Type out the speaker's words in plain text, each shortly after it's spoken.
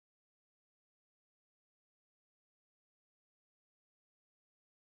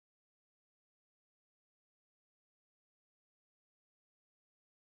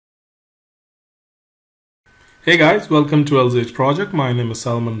Hey guys, welcome to lzh-project. My name is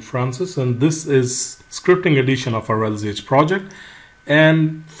Salman Francis and this is scripting edition of our lzh project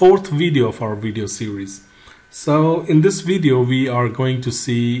and fourth video of our video series. So in this video we are going to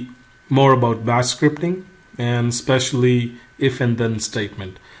see more about bash scripting and especially if and then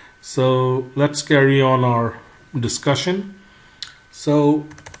statement. So let's carry on our discussion. So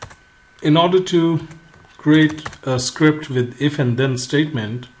in order to create a script with if and then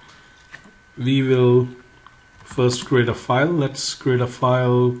statement, we will first create a file. Let's create a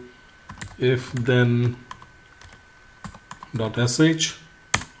file if then .sh.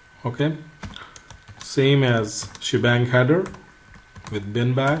 Okay, same as shebang header with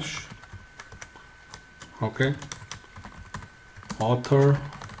bin bash. Okay, author,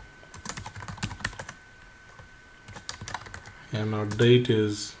 and our date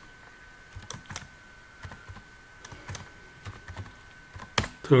is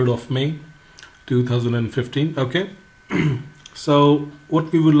 3rd of May 2015. Okay, so what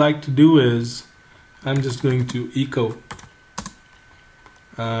we would like to do is I'm just going to echo.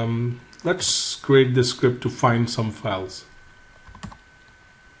 Let's create this script to find some files.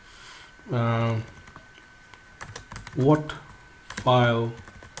 What file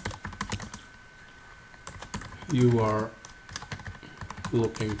you are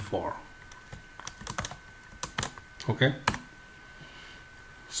looking for? Okay,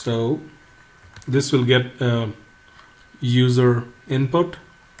 so this will get user input,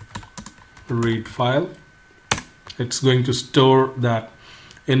 read file. It's going to store that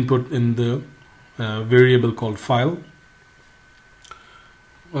input in the variable called file.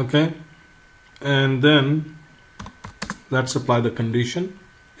 Okay, and then let's apply the condition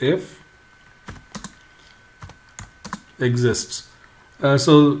if exists.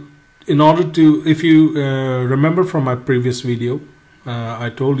 So in order to, if you remember from my previous video, I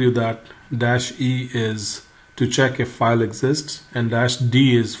told you that -e is to check if file exists and -d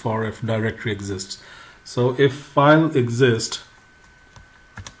is for if directory exists. So if file exists,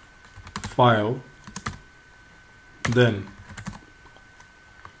 file, then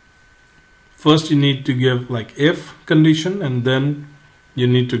first you need to give like if condition, and then you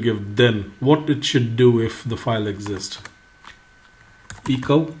need to give then what it should do if the file exists.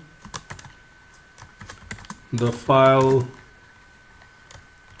 Echo the file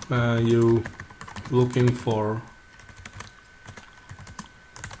you looking for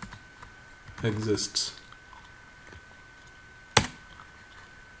exists.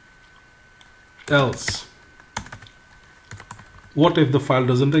 Else, what if the file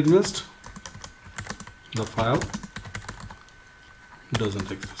doesn't exist? The file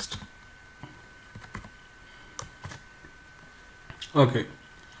doesn't exist. Okay,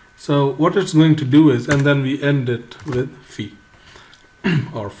 so what it's going to do is, and then we end it with phi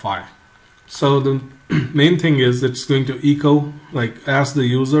or phi. So the main thing is it's going to echo, like ask the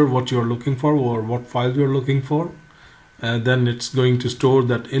user what you're looking for or what file you're looking for, and then it's going to store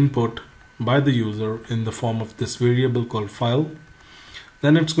that input by the user in the form of this variable called file.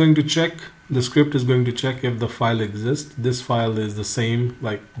 Then it's going to check, the script is going to check if the file exists. This file is the same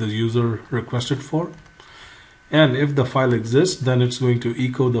like the user requested for, and if the file exists, then it's going to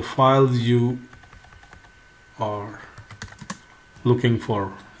echo the files you are looking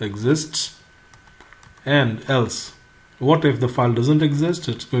for exists. And else, what if the file doesn't exist?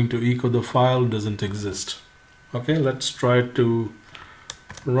 It's going to echo the file doesn't exist. Okay, let's try to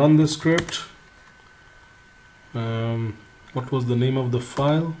run the script. What was the name of the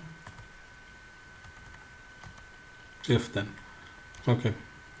file? If then. Okay,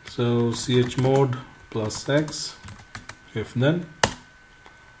 so chmod +x if then,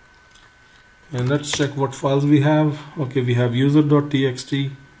 and let's check what files we have. Okay, we have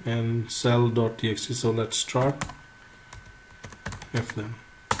user.txt and cell.txt. So let's start if then.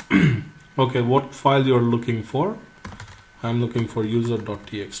 Okay, what file you're looking for? I'm looking for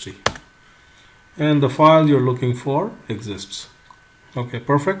user.txt, and the file you're looking for exists. Okay,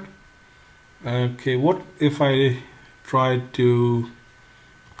 perfect. Okay, what if I try to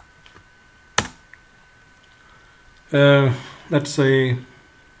let's say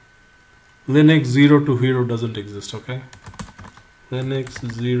Linux 0 to hero doesn't exist. Okay, Linux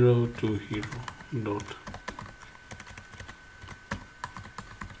 0 to hero dot,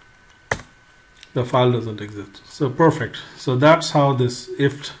 the file doesn't exist. So perfect. So that's how this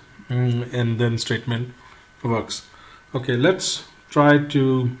if and then statement works. Okay, let's try to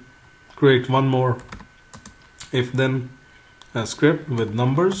create one more if then script with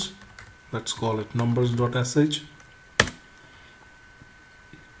numbers. Let's call it numbers.sh.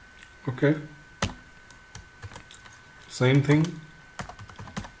 Okay, same thing,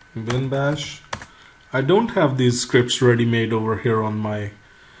 bin bash. I don't have these scripts ready made over here on my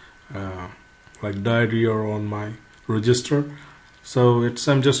like diary or on my register, so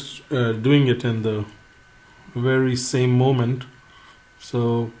I'm just doing it in the very same moment.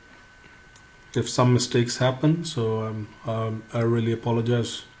 So if some mistakes happen, so I really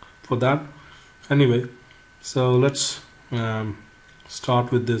apologize for that. Anyway, so let's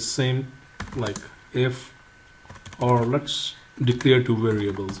start with this same, like if, or let's declare two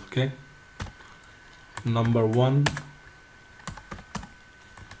variables. Okay, number 1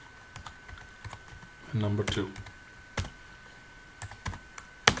 and number 2.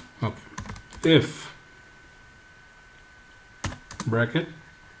 Okay, if bracket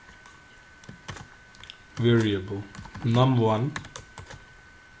variable num1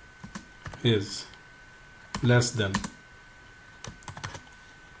 is less than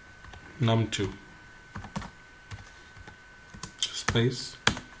num2 space,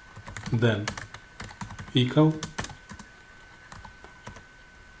 then echo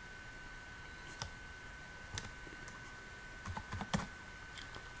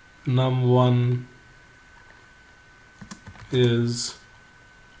num1 is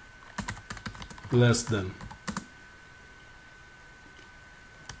less than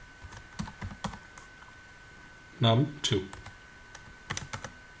num2,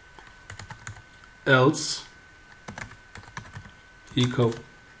 else echo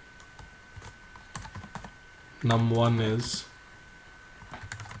num1 is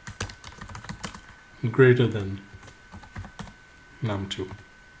greater than num2.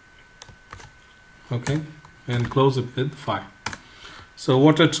 Okay, and close it with 5. So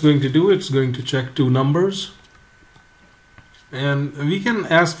what it's going to do, it's going to check two numbers, and we can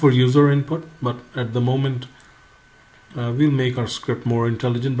ask for user input, but at the moment we'll make our script more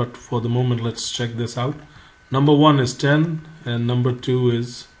intelligent, but for the moment let's check this out. Number 1 is 10 and number 2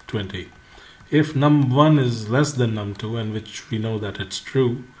 is 20. If num1 is less than num2, and which we know that it's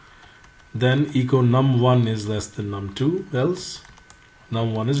true, then echo num1 is less than num2, else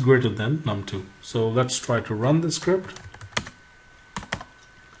num1 is greater than num2. So let's try to run the script.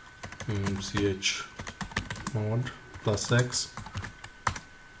 Chmod +x,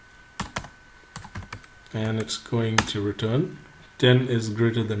 and it's going to return 10 is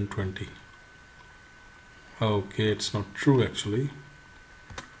greater than 20. Okay, it's not true actually.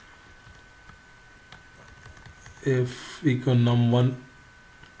 If echo num1,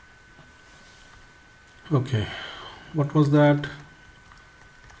 okay, what was that?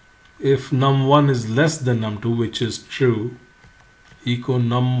 If num1 is less than num2, which is true, echo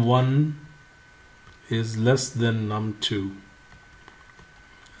num1 is less than num2,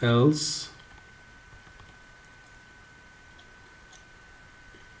 else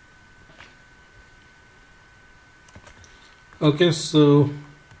okay, so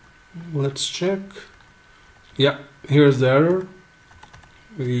let's check. Yeah, here's the error.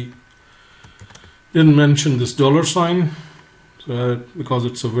 We didn't mention this $sign, so because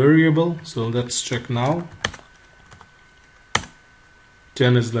it's a variable. So let's check now.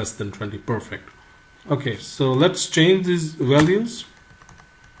 10 is less than 20. Perfect. Okay, so let's change these values.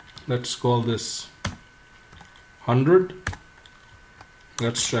 Let's call this 100.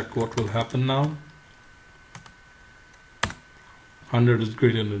 Let's check what will happen now. 100 is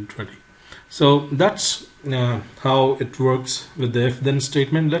greater than 20. So that's how it works with the if-then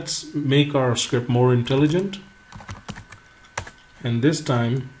statement. Let's make our script more intelligent, and this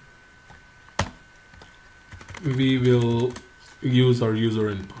time we will use our user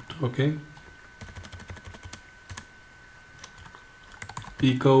input. Okay,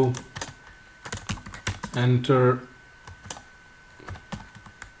 echo enter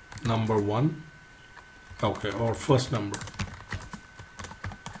number 1, okay, or first number,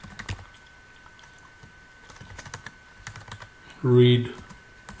 read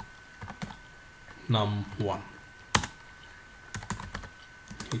num1,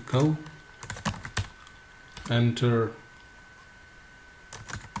 echo enter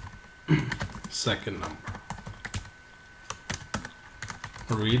second number,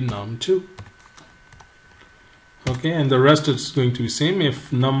 read num2. Okay, and the rest is going to be same. If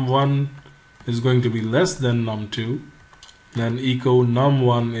num1 is going to be less than num2, then echo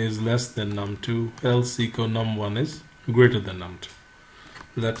num1 is less than num2, else echo num1 is greater than num2.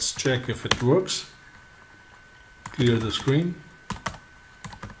 Let's check if it works. Clear the screen.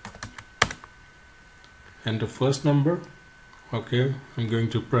 Enter first number. Okay, I'm going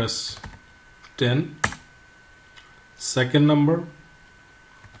to press 10. Second number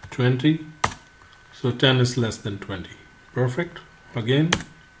 20. So 10 is less than 20. Perfect. Again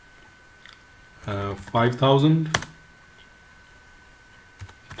 5,000,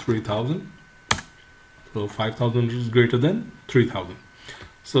 3,000. So 5000 is greater than 3000.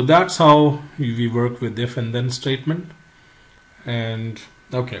 So that's how we work with if and then statement. And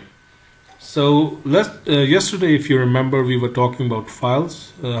okay, so yesterday, if you remember, we were talking about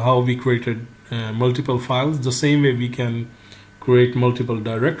files, how we created multiple files. The same way we can create multiple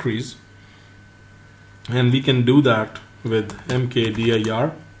directories, and we can do that with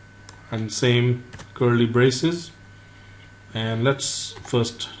mkdir and same curly braces. And let's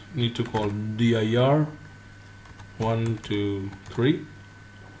first need to call dir 1 2 3.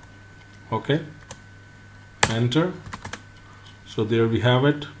 Okay, enter. So there we have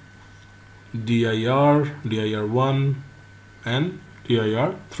it, dir, dir1 and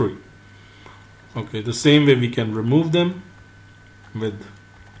dir3. Okay, the same way we can remove them with,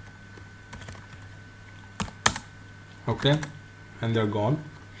 okay, and they're gone.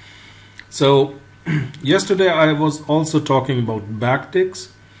 So yesterday I was also talking about backticks,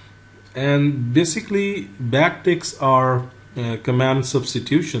 and basically backticks are command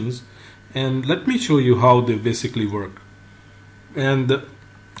substitutions, and let me show you how they basically work, and the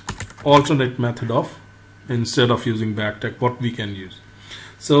alternate method of, instead of using backtick, what we can use.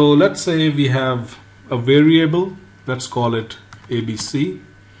 So let's say we have a variable, let's call it ABC,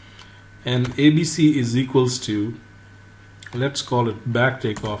 and ABC is equals to, let's call it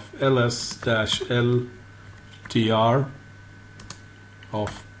backtick of ls-ltr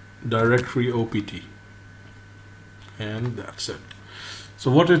of directory opt, and that's it.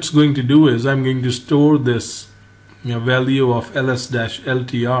 So what it's going to do is I'm going to store this value of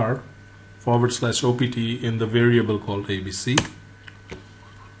ls-ltr /opt in the variable called ABC.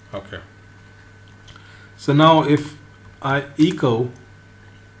 Okay. So now if I echo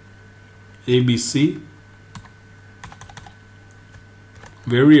ABC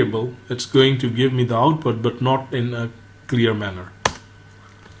variable, it's going to give me the output, but not in a clear manner.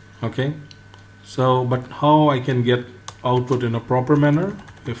 Okay. So, but how I can get output in a proper manner?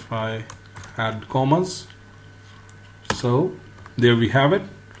 If I add commas. So there we have it.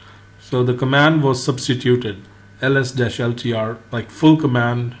 So the command was substituted, ls-ltr, like full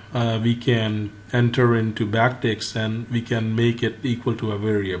command. We can enter into backticks and we can make it equal to a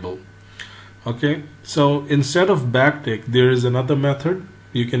variable. Okay, so instead of backtick, there is another method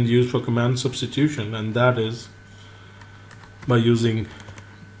you can use for command substitution, and that is by using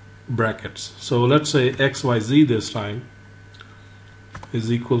brackets. So let's say xyz this time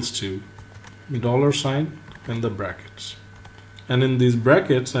is equals to $sign and the brackets, and in these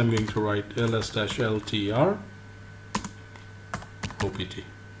brackets I'm going to write ls-ltr opt.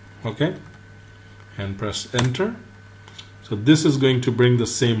 Okay, and press enter. So this is going to bring the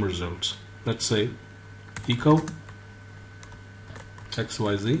same results. Let's say echo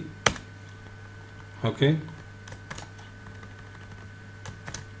xyz. Okay,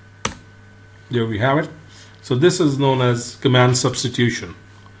 there we have it. So this is known as command substitution.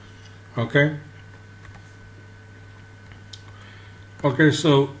 Okay. Okay,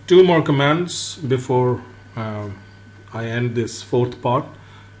 so two more commands before I end this fourth part.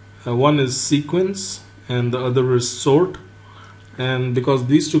 One is sequence and the other is sort. And because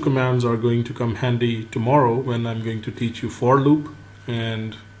these two commands are going to come handy tomorrow when I'm going to teach you for loop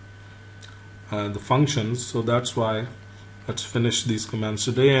and the functions, so that's why let's finish these commands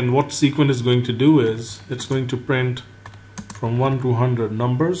today. And what sequence is going to do is it's going to print from 1 to 100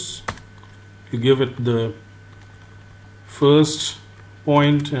 numbers. You give it the first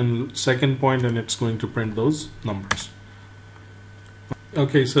point and second point, and it's going to print those numbers.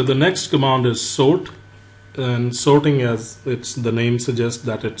 Okay, so the next command is sort, and sorting, as it's the name suggests,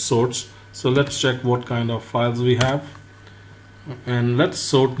 that it sorts. So let's check what kind of files we have, and let's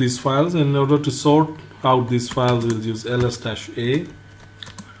sort these files. In order to sort out these files, we'll use ls-a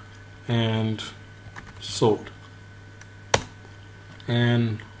and sort,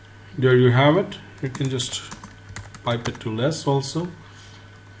 and there you have it. You can just pipe it to less also,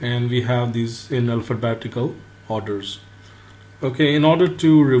 and we have these in alphabetical orders. Okay, in order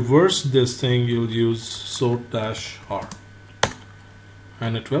to reverse this thing, you'll use sort-r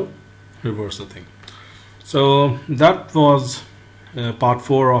and it will reverse the thing. So that was part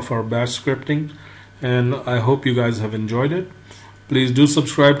 4 of our bash scripting, and I hope you guys have enjoyed it. Please do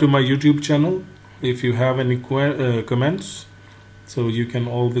subscribe to my YouTube channel if you have any comments, so you can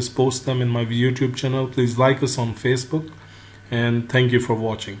always post them in my YouTube channel. Please like us on Facebook, and thank you for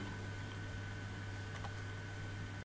watching.